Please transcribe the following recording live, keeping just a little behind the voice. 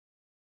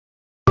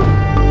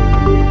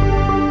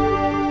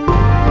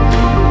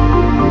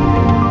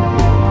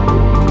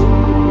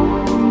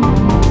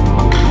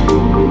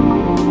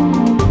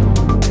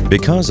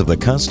Because of the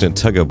constant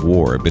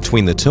tug-of-war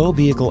between the tow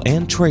vehicle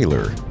and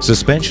trailer,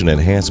 suspension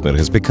enhancement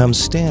has become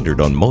standard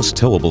on most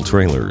towable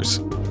trailers.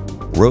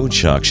 Road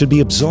shock should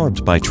be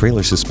absorbed by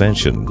trailer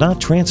suspension,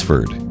 not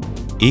transferred.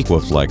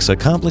 Equa-Flex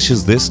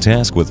accomplishes this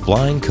task with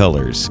flying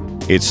colors.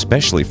 Its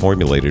specially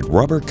formulated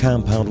rubber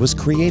compound was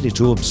created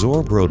to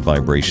absorb road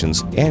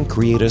vibrations and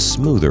create a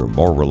smoother,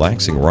 more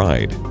relaxing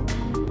ride.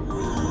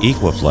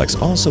 Equa-Flex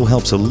also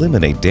helps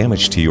eliminate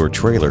damage to your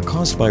trailer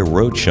caused by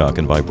road shock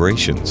and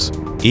vibrations.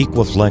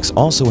 Equa-Flex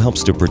also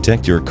helps to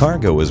protect your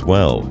cargo as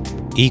well.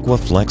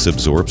 Equa-Flex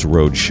absorbs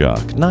road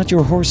shock, not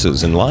your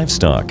horses and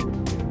livestock.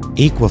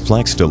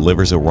 Equa-Flex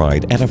delivers a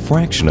ride at a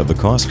fraction of the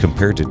cost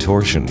compared to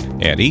torsion,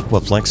 and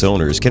Equa-Flex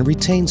owners can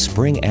retain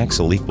spring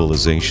axle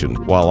equalization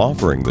while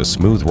offering the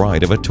smooth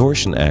ride of a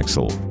torsion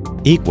axle.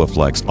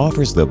 Equa-Flex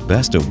offers the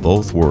best of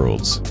both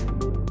worlds.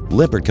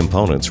 Lippert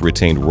Components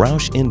retained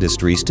Roush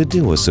Industries to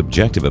do a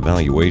subjective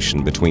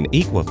evaluation between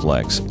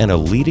Equa-Flex and a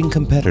leading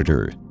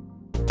competitor.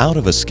 Out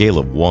of a scale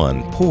of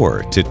 1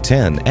 poor to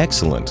 10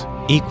 excellent,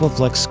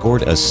 Equa-Flex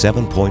scored a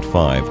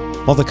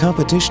 7.5, while the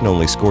competition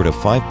only scored a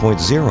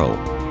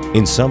 5.0.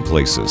 In some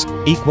places,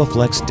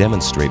 Equa-Flex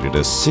demonstrated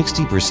a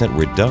 60%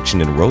 reduction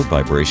in road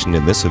vibration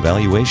in this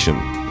evaluation.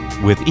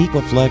 With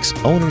Equa-Flex,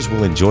 owners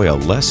will enjoy a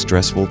less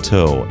stressful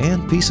tow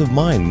and peace of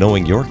mind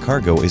knowing your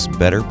cargo is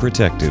better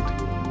protected.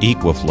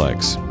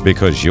 Equa-Flex,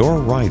 because you're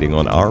riding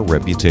on our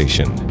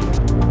reputation.